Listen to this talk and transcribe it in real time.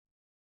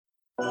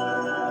Yeah,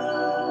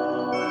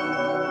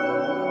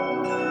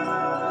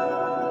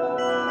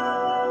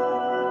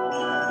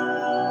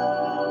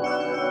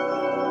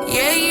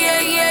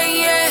 yeah, yeah,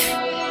 yeah.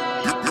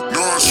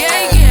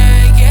 Yeah,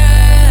 yeah,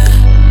 yeah.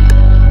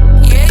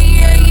 Yeah,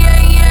 yeah,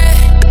 yeah,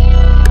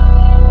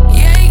 yeah.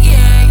 Yeah,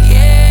 yeah,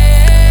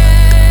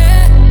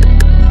 yeah.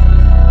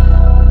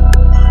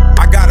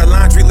 I got a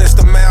laundry list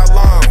a mile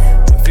long.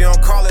 If you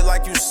don't call it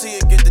like you see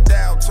it, get the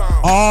dial tone.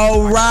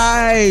 All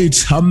right.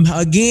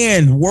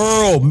 Again,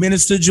 World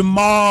Minister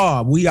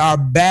Jamal. We are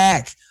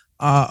back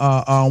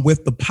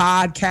with the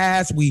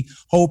podcast. We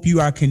hope you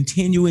are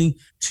continuing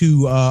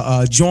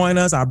to join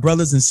us, our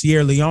brothers in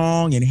Sierra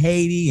Leone and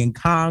Haiti and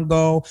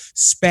Congo,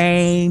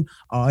 Spain,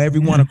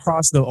 everyone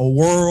across the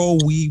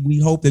world.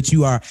 We hope that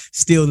you are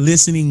still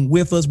listening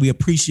with us. We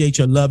appreciate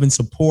your love and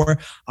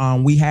support.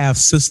 We have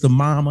Sister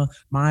Mama,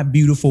 my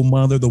beautiful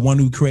mother, the one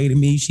who created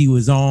me. She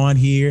was on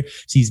here.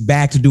 She's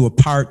back to do a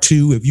part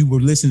 2. If you were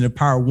listening to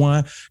part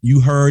 1, you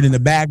heard in the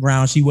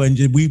background, she wasn't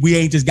just, we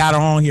ain't just got her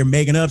on here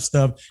making up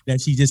stuff that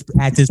she just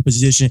at this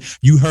position.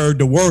 You heard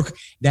the work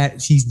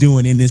that she's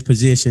doing in this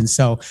position.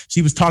 So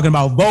she was talking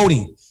about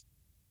voting,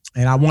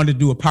 and I wanted to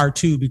do a part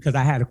 2 because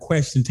I had a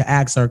question to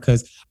ask her,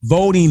 because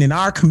voting in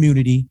our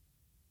community,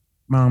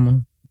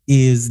 Mama,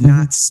 is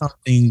not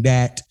something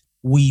that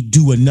we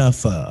do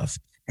enough of.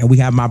 And we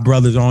have my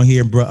brothers on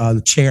here,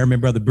 the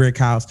chairman, Brother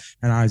Brickhouse,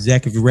 and our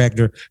executive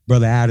director,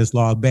 Brother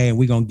Adislaw Bay, and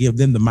we're going to give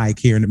them the mic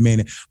here in a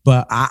minute.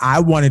 But I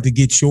wanted to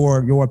get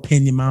your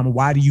opinion, Mama.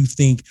 Why do you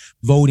think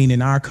voting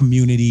in our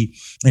community,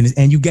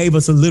 and you gave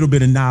us a little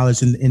bit of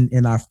knowledge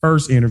in our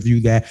first interview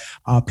that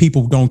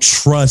people don't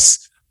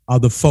trust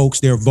the folks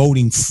they're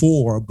voting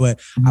for,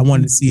 but I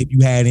wanted to see if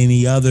you had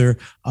any other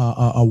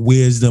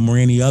wisdom or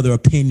any other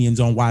opinions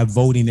on why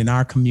voting in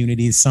our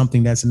community is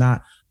something that's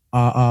not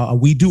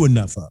we do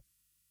enough of.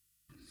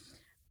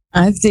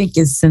 I think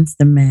it's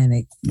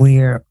systematic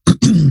where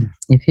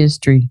if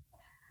history,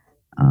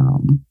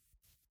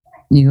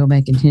 you go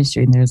back in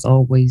history and there's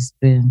always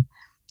been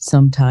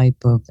some type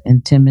of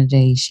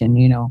intimidation,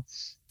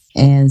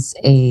 as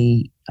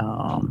a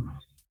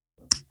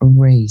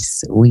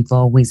race, we've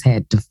always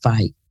had to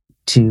fight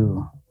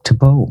to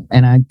vote.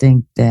 And I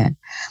think that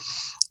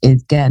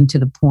it's gotten to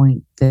the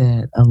point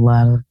that a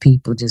lot of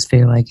people just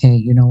feel like, hey,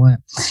 you know what?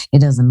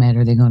 It doesn't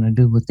matter. They're going to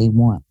do what they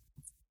want.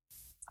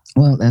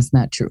 Well, that's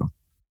not true.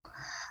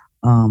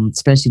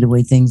 Especially the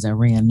way things are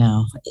ran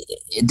now,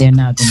 they're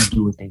not going to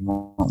do what they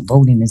want.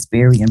 Voting is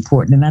very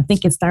important. And I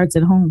think it starts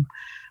at home.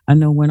 I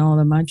know when all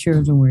of my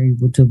children were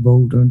able to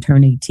vote or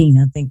turn 18,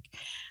 I think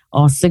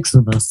all 6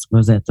 of us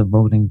was at the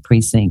voting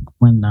precinct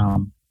when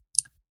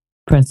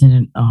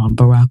President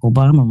Barack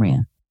Obama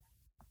ran.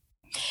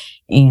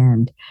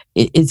 And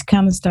it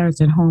kind of starts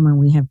at home, and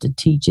we have to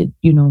teach it,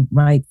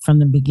 right from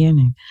the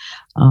beginning.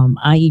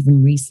 I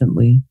even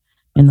recently,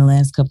 in the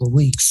last couple of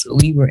weeks,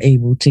 we were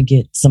able to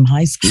get some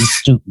high school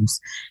students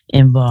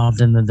involved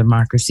in the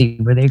democracy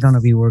where they're going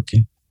to be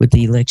working with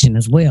the election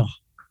as well.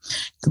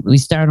 We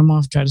try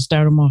to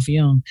start them off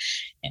young.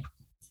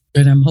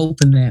 And I'm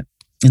hoping that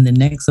in the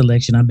next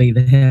election, I'll be able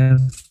to have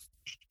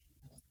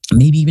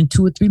maybe even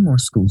 2 or 3 more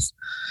schools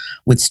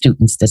with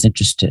students that's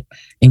interested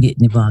in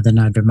getting involved in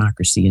our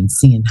democracy and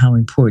seeing how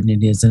important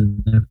it is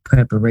in the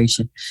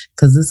preparation.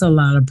 Because there's a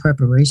lot of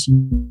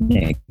preparation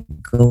that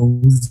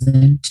goes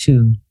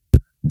into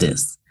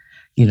this,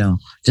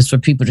 just for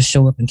people to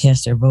show up and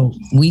cast their vote.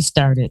 We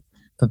started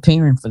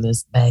preparing for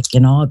this back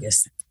in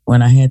August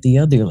when I had the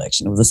other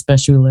election. It was a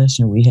special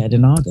election we had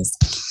in August,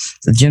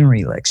 the general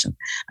election.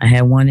 I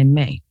had one in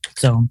May.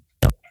 So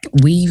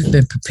we've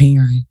been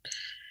preparing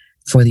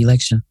for the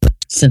election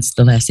since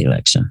the last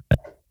election.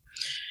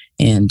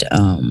 And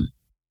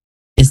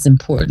it's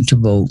important to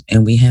vote,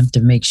 and we have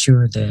to make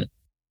sure that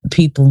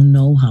people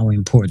know how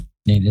important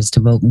it is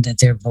to vote and that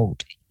their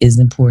vote is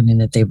important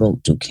and that their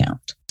vote do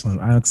count.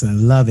 Excellent.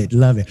 Love it.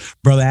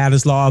 Brother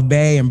Adislaw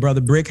Bay and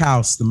Brother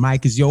Brickhouse, the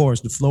mic is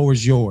yours. The floor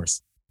is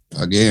yours.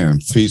 Again,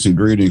 peace and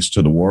greetings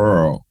to the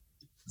world.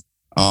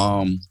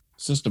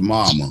 Sister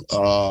Mama,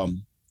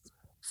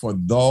 for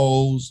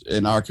those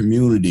in our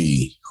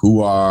community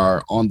who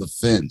are on the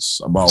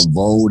fence about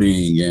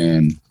voting,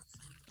 and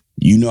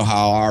you know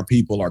how our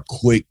people are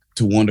quick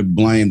to want to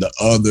blame the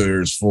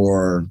others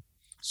for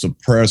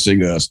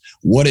suppressing us,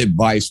 what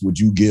advice would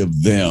you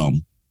give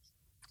them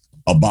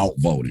about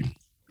voting?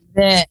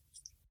 That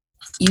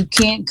you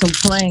can't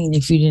complain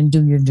if you didn't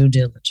do your due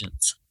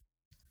diligence.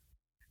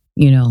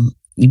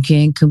 You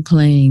can't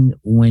complain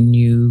when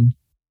you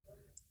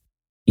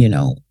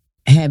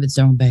have it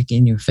thrown back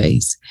in your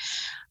face.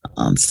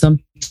 Some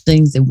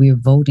things that we're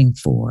voting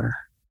for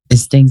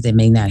is things that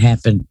may not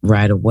happen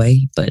right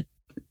away, but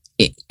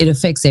it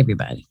affects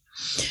everybody.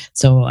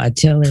 So I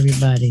tell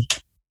everybody,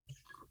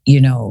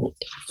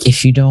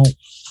 if you don't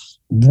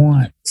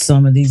want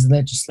some of these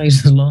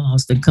legislative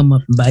laws to come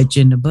up and bite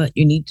you in the butt,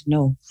 you need to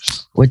know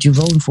what you're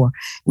voting for.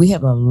 We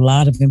have a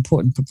lot of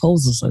important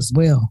proposals as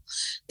well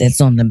that's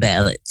on the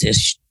ballot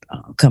this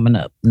coming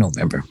up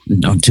November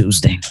on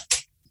Tuesday.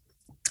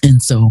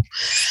 And so,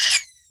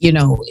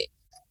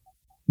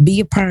 Be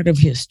a part of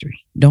history.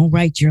 Don't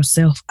write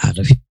yourself out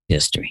of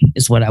history,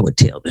 is what I would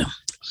tell them.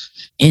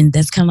 And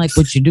that's kind of like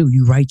what you do.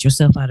 You write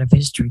yourself out of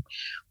history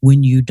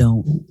when you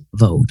don't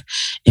vote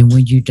and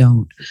when you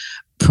don't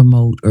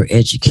promote or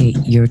educate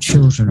your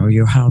children or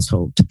your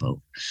household to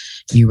vote.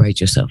 You write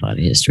yourself out of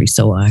history.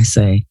 So I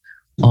say,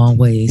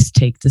 always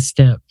take the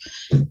step.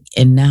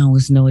 And now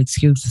is no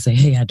excuse to say,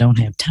 hey, I don't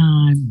have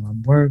time, or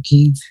I'm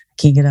working,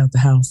 can't get out the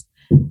house.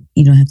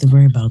 You don't have to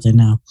worry about that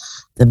now.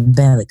 The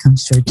ballot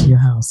comes straight to your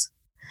house.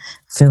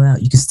 Fill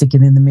out, you can stick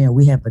it in the mail.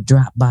 We have a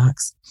drop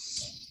box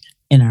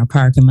in our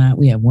parking lot.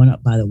 We have one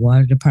up by the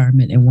water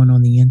department and one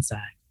on the inside.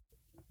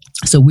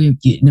 So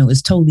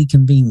it's totally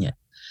convenient,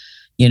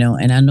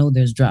 and I know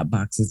there's drop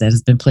boxes that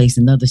has been placed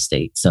in other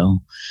states.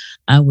 So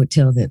I would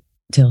tell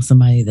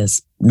somebody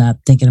that's not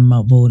thinking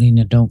about voting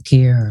or don't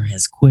care or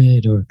has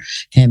quit or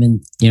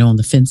having, on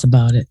the fence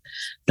about it,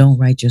 don't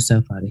write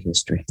yourself out of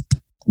history.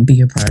 Be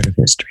a part of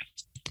history.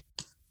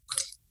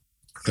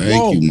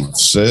 Thank you, my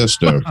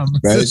sister.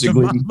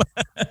 Basically,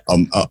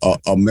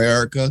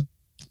 America,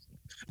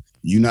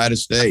 United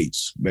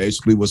States,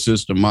 basically what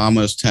Sister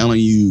Mama is telling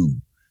you,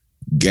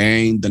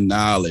 gain the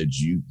knowledge.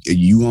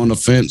 You on the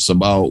fence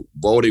about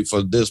voting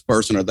for this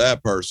person or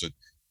that person.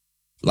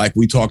 Like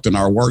we talked in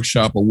our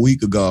workshop a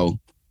week ago,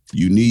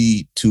 you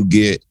need to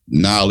get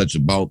knowledge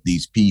about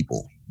these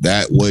people.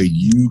 That way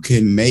you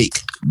can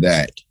make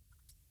that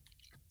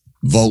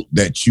vote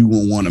that you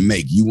will want to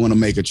make. You want to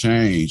make a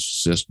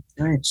change.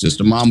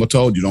 Sister Mama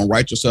told you, don't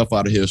write yourself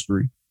out of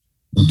history.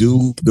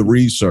 Do the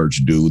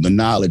research, do the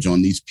knowledge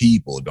on these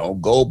people.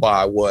 Don't go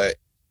by what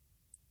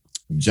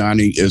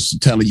Johnny is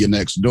telling you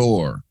next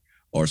door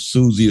or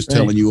Susie is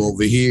telling you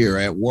over here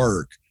at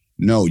work.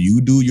 No,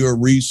 you do your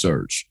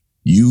research.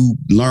 You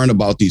learn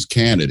about these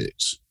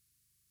candidates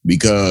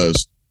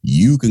because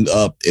you can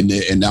up,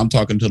 and I'm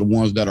talking to the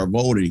ones that are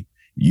voting,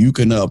 you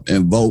can up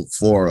and vote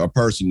for a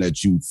person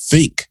that you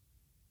think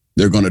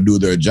they're going to do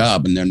their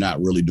job and they're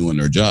not really doing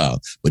their job.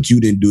 But you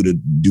didn't do the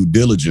due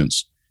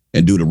diligence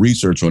and do the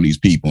research on these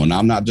people. And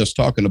I'm not just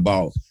talking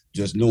about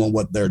just knowing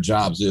what their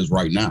jobs is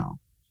right now.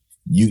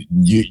 You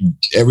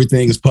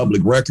everything is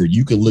public record.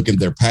 You can look at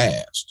their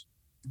past,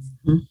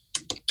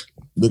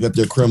 look at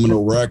their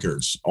criminal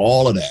records,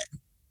 all of that.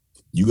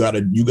 You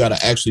gotta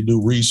actually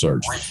do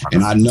research.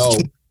 And I know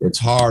it's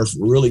hard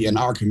really in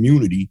our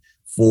community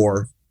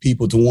for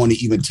people to want to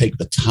even take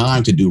the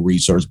time to do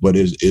research, but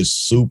it is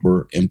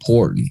super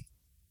important.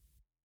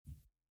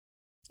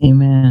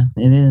 Amen.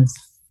 It is.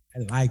 I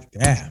like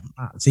that.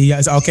 See,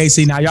 okay.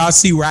 See, now y'all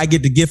see where I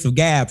get the gift of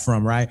gab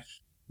from, right?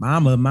 My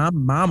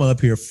mama up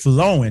here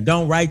flowing.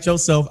 Don't write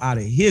yourself out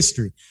of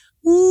history.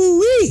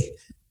 Woo-wee.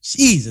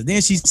 Jesus.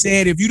 Then she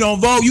said, if you don't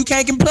vote, you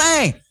can't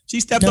complain. She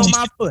stepped on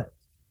my foot.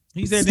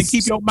 He said, then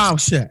keep your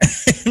mouth shut.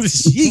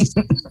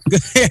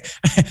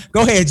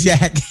 Go ahead,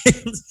 Jack.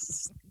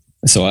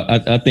 So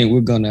I think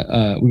we're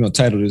gonna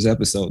title this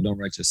episode "Don't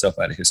Write Yourself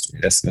Out of History."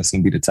 That's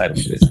gonna be the title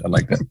of this. I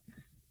like that.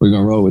 We're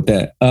gonna roll with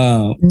that.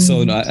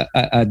 So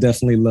I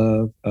definitely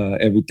love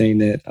everything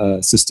that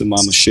Sister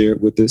Mama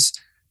shared with us.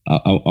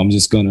 I'm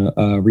just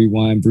gonna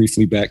rewind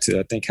briefly back to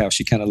I think how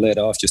she kind of led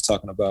off, just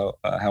talking about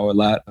how a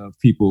lot of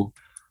people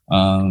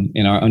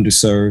in our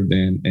underserved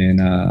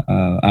and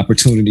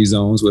opportunity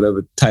zones,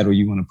 whatever title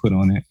you want to put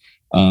on it.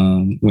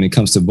 When it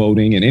comes to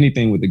voting and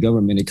anything with the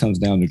government, it comes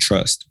down to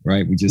trust,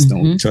 right? We just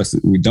don't trust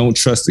it. We don't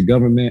trust the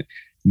government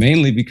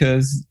mainly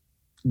because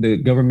the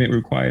government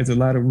requires a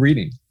lot of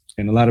reading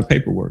and a lot of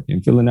paperwork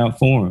and filling out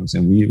forms,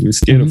 and we're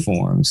scared of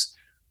forms,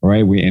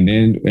 right?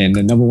 And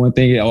the number one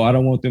thing, I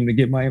don't want them to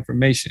get my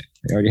information.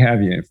 They already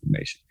have your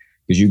information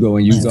because you go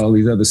and use all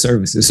these other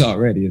services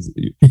already.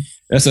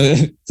 It's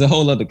a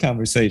whole other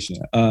conversation.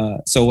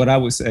 So what I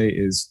would say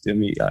is, to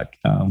me,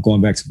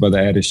 going back to Brother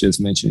Adish just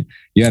mentioned,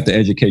 you have to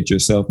educate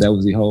yourself. That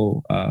was the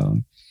whole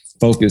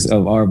focus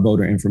of our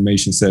voter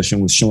information session,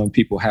 was showing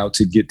people how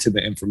to get to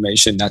the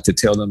information, not to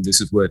tell them this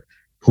is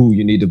who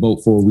you need to vote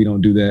for. We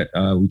don't do that.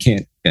 We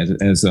can't,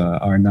 as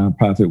our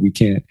nonprofit, we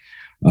can't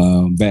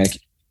back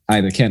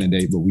either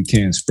candidate, but we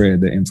can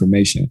spread the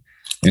information.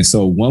 And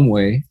so one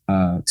way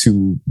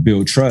to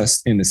build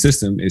trust in the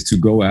system is to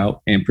go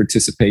out and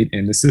participate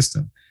in the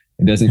system.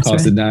 It doesn't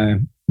cost a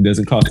dime. It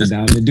doesn't cost a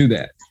dime to do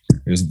that.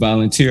 There's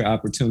volunteer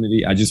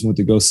opportunity. I just went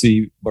to go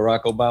see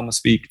Barack Obama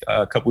speak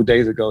a couple of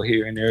days ago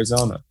here in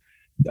Arizona.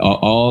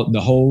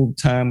 The whole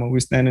time when we're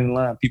standing in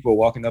line, people are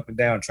walking up and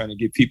down trying to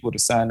get people to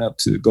sign up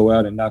to go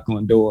out and knock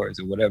on doors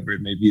or whatever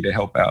it may be to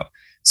help out.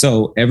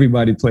 So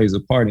everybody plays a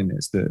part in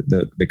this.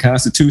 The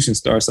Constitution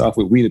starts off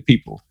with we the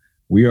people.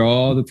 We are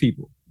all the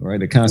people, right?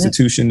 The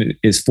Constitution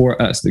is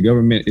for us. The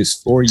government is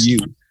for you,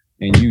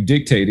 and you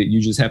dictate it.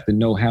 You just have to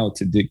know how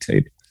to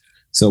dictate it.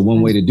 So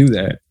one way to do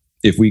that,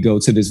 if we go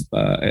to this,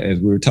 as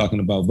we were talking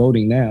about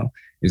voting now,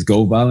 is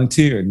go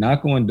volunteer,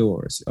 knock on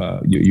doors.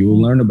 You will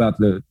learn about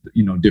the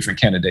different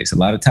candidates. A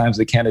lot of times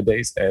the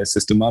candidates, as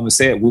Sister Mama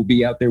said, will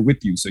be out there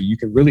with you, so you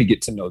can really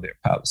get to know their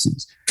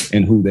policies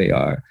and who they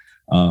are.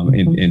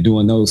 And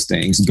doing those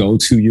things, go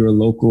to your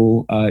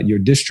local, your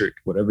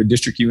district, whatever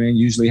district you're in,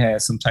 usually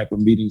has some type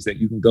of meetings that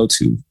you can go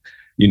to.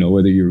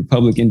 whether you're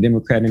Republican,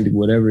 Democrat,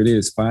 whatever it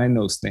is, find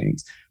those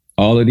things.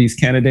 All of these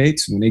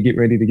candidates, when they get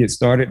ready to get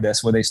started,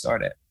 that's where they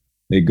start at.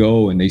 They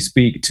go and they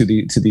speak to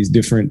these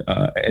different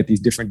at these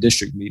different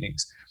district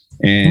meetings.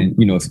 And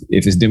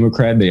if it's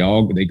Democrat, they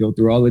go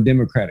through all the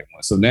Democratic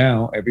ones. So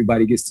now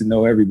everybody gets to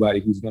know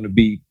everybody who's going to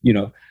be,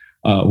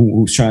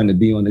 who's trying to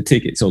be on the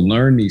ticket. So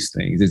learn these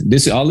things.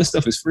 All this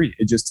stuff is free.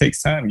 It just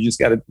takes time. You just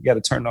got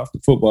to turn off the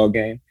football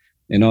game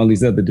and all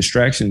these other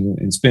distractions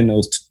and spend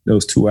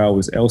those 2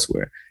 hours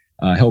elsewhere.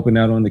 Helping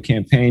out on the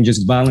campaign,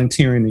 just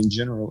volunteering in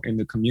general in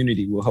the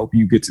community will help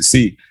you get to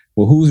see,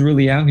 well, who's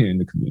really out here in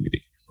the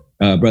community.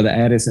 Brother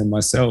Addis and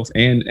myself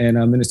and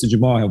Minister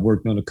Jamal have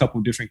worked on a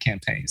couple different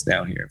campaigns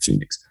down here in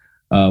Phoenix.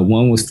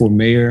 One was for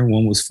mayor,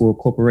 one was for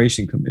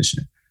corporation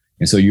commission.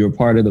 And so you're a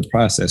part of the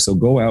process. So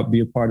go out,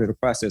 be a part of the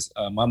process.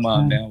 My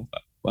mom now,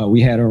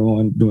 we had her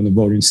on during the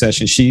voting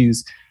session.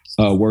 She's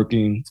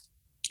working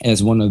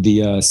as one of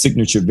the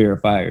signature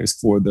verifiers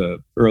for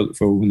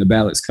when the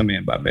ballots come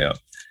in by mail.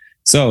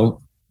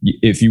 So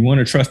if you want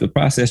to trust the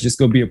process, just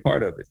go be a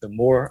part of it. The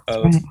more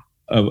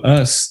of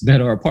us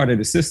that are a part of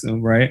the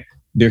system, right,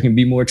 there can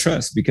be more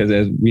trust, because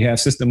as we have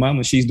Sister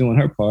Mama, she's doing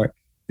her part.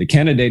 The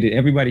candidate,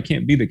 everybody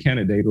can't be the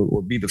candidate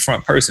or be the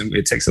front person.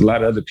 It takes a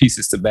lot of other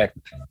pieces to back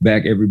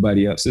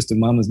everybody up. Sister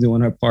Mama's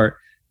doing her part.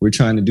 We're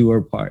trying to do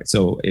our part.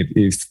 So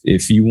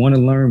if you want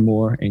to learn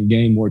more and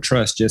gain more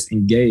trust, just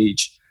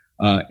engage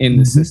in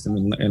the system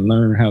and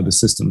learn how the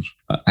system,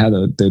 how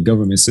the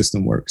government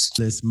system works.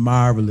 It's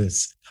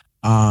marvelous.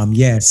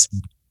 Yes,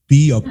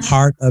 be a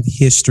part of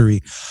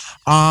history.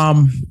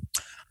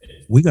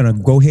 We're going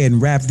to go ahead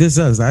and wrap this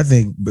up. I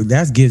think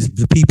that gives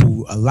the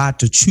people a lot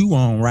to chew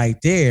on right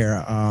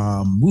there.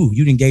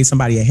 You done gave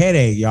somebody a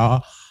headache,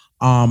 y'all.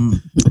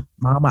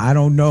 Mama, I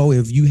don't know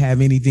if you have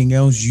anything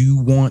else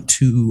you want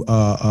to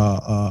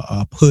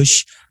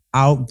push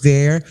out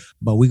there,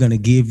 but we're going to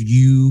give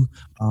you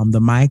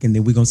the mic, and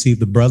then we're going to see if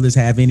the brothers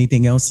have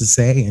anything else to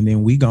say, and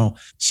then we're going to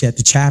shut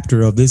the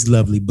chapter of this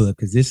lovely book,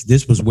 because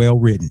this was well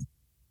written.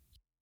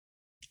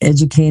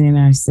 Educating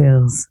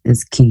ourselves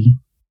is key.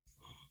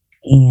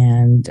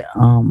 And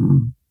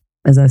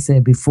as I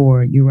said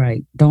before, you're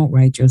right. Don't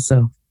write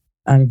yourself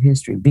out of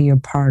history. Be a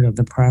part of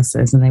the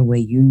process, and that way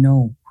you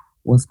know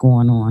what's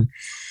going on.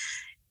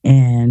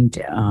 And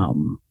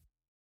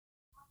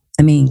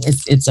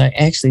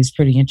it's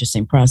pretty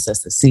interesting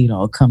process to see it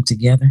all come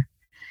together.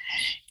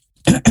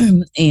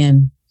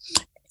 And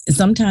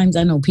sometimes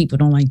I know people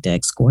don't like to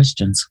ask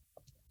questions,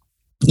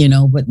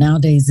 but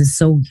nowadays it's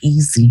so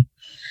easy.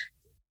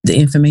 The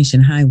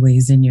information highway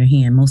is in your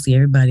hand. Mostly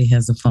everybody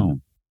has a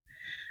phone.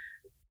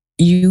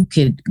 You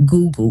could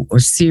Google or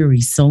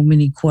Siri so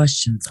many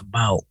questions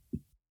about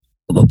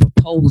a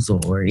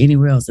proposal or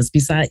anywhere else. It's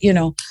beside,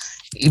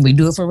 we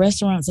do it for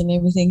restaurants and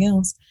everything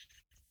else.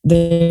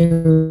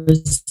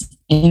 There's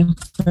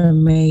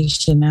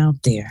information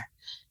out there.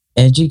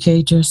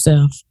 Educate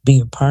yourself. Be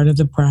a part of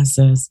the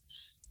process.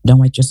 Don't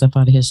write yourself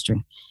out of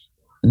history.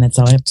 And that's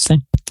all I have to say.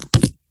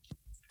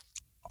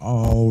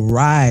 All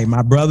right,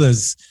 my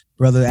brothers,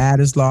 Brother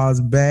Addis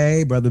Laws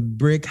Bay, Brother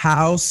Brick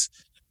House,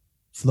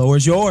 floor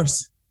is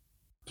yours.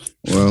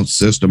 Well,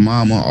 Sister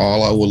Mama,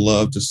 all I would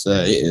love to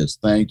say is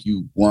thank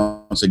you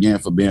once again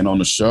for being on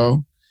the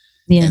show.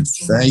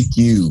 Yes. And thank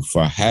you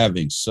for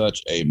having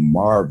such a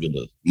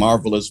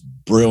marvelous,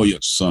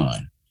 brilliant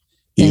son.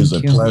 He is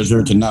a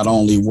pleasure to not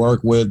only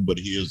work with, but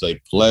he is a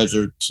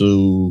pleasure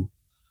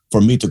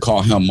for me to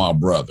call him my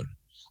brother.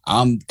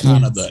 I'm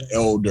kind of the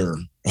elder,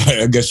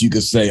 I guess you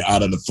could say,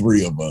 out of the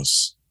three of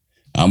us.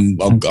 I'm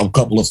a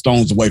couple of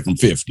stones away from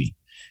 50.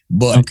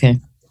 But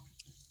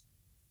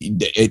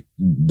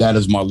that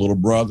is my little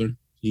brother.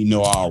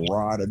 I'll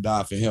ride or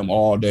die for him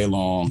all day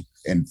long.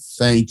 And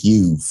thank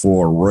you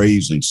for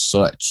raising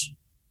such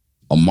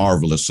a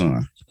marvelous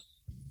son.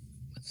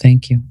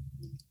 Thank you.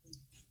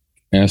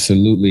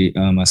 Absolutely.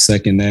 I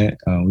second that.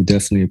 We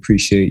definitely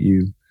appreciate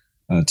you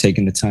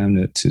taking the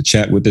time to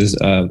chat with us.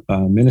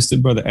 Minister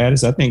Brother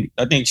Addis, I think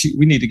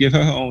we need to give her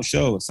own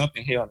show or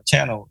something here on the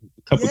channel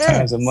a couple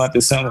times a month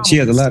or something. She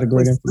has a lot of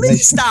great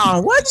information.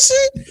 What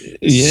she?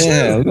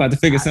 Yeah, we're about to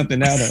figure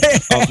something out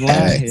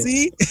offline.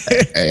 See?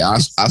 Hey, I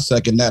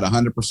second that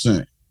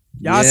 100%.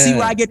 Y'all see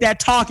where I get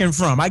that talking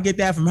from? I get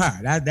that from her.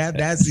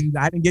 That's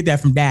I didn't get that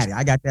from Daddy.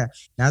 I got that.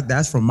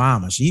 That's from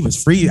Mama. She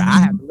was free. I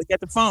have to look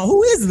at the phone.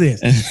 Who is this?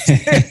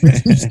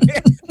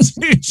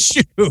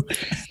 Shoot.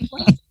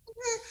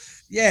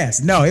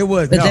 Yes. No, it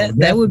was. But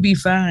that would be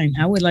fine.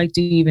 I would like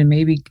to even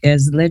maybe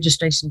as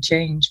legislation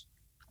change,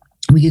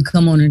 we could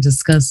come on and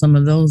discuss some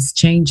of those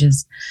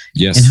changes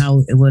and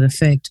how it would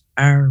affect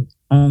our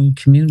own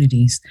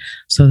communities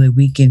so that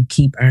we can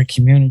keep our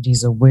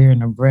communities aware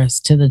and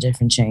abreast to the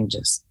different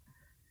changes.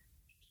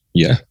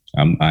 Yeah,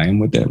 I am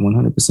with that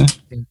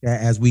 100%.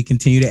 As we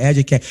continue to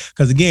educate,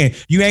 because again,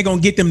 you ain't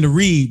gonna get them to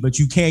read, but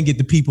you can get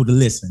the people to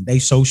listen. They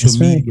social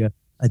media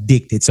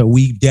addicted, so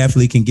we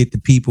definitely can get the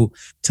people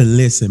to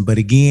listen. But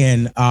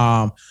again,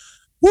 I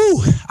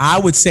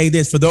would say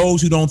this for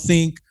those who don't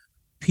think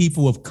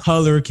people of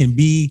color can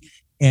be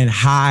in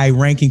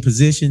high-ranking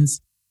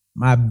positions.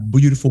 my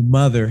beautiful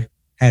mother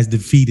has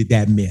defeated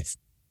that myth.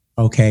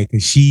 Okay,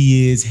 because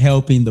she is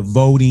helping the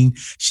voting.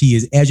 She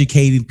is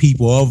educating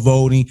people of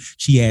voting.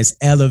 She has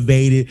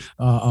elevated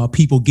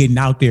people getting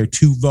out there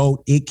to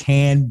vote. It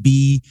can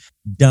be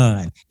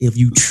done if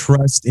you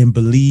trust and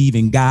believe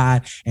in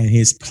God and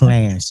his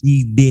plan.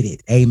 She did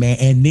it. Amen.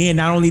 And then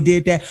not only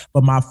did that,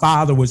 but my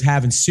father was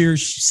having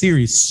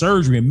serious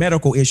surgery and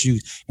medical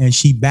issues, and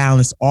she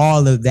balanced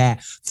all of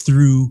that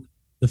through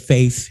the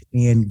faith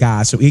in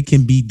God. So it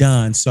can be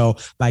done. So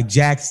like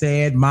Jack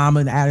said,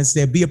 Mama and Adam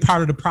said, be a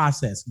part of the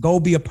process. Go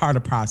be a part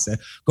of the process.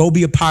 Go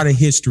be a part of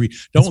history.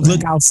 Don't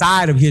look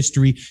outside of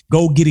history.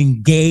 Go get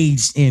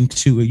engaged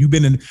into it. You've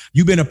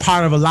been a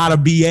part of a lot of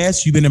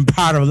BS. You've been a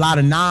part of a lot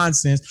of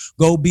nonsense.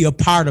 Go be a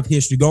part of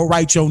history. Go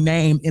write your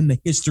name in the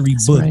history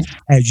book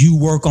as you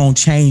work on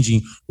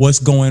changing what's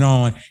going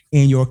on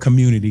in your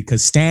community.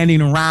 Because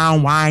standing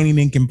around whining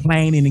and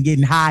complaining and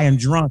getting high and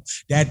drunk,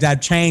 that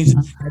doesn't change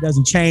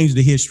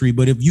the history.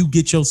 But if you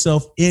get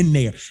yourself in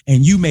there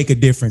and you make a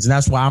difference, and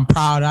that's why I'm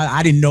proud.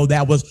 I didn't know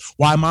that was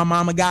why my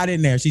mama got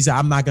in there. She said,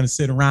 I'm not going to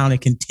sit around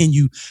and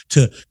continue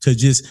to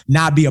just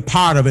not be a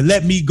part of it.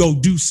 Let me go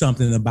do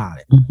something about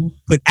it.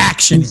 Put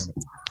action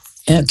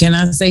in it. Can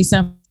I say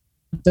something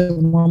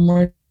one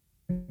more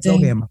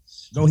thing?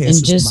 Go ahead.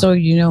 And just so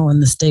you know,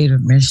 in the state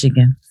of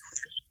Michigan,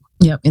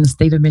 in the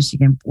state of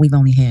Michigan, we've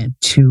only had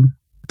 2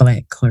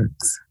 Black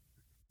clerks.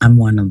 I'm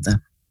one of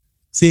them.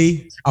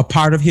 See, a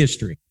part of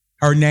history.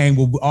 Her name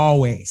will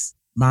always,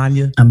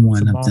 Manya. I'm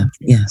one of them.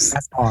 Yes.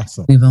 That's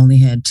awesome. We've only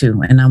had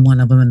 2, and I'm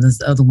one of them, and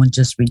this other one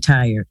just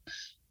retired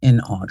in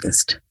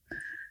August.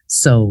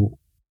 So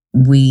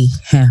we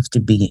have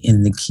to be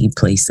in the key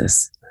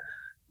places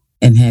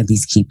and have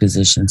these key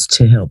positions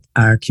to help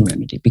our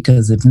community,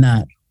 because if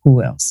not,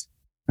 who else,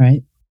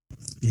 right?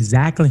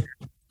 Exactly.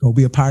 Go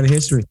be a part of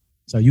history.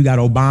 So you got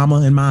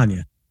Obama and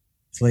Manya.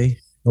 See?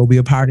 Go be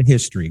a part of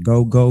history.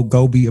 Go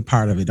be a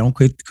part of it. Don't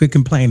quit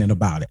complaining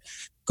about it.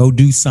 Go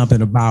do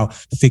something about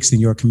fixing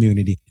your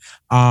community.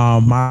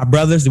 My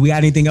brothers, do we got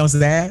anything else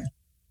to add?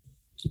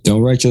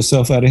 Don't write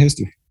yourself out of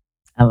history.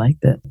 I like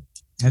that.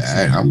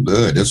 Hey, I'm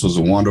good. This was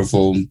a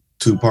wonderful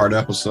 2-part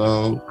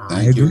episode.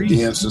 Thank you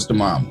again, Sister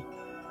Mama.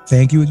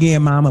 Thank you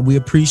again, Mama. We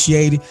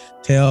appreciate it.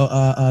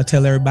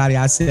 Tell everybody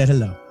I said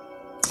hello.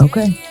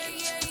 Okay.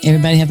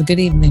 Everybody have a good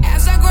evening.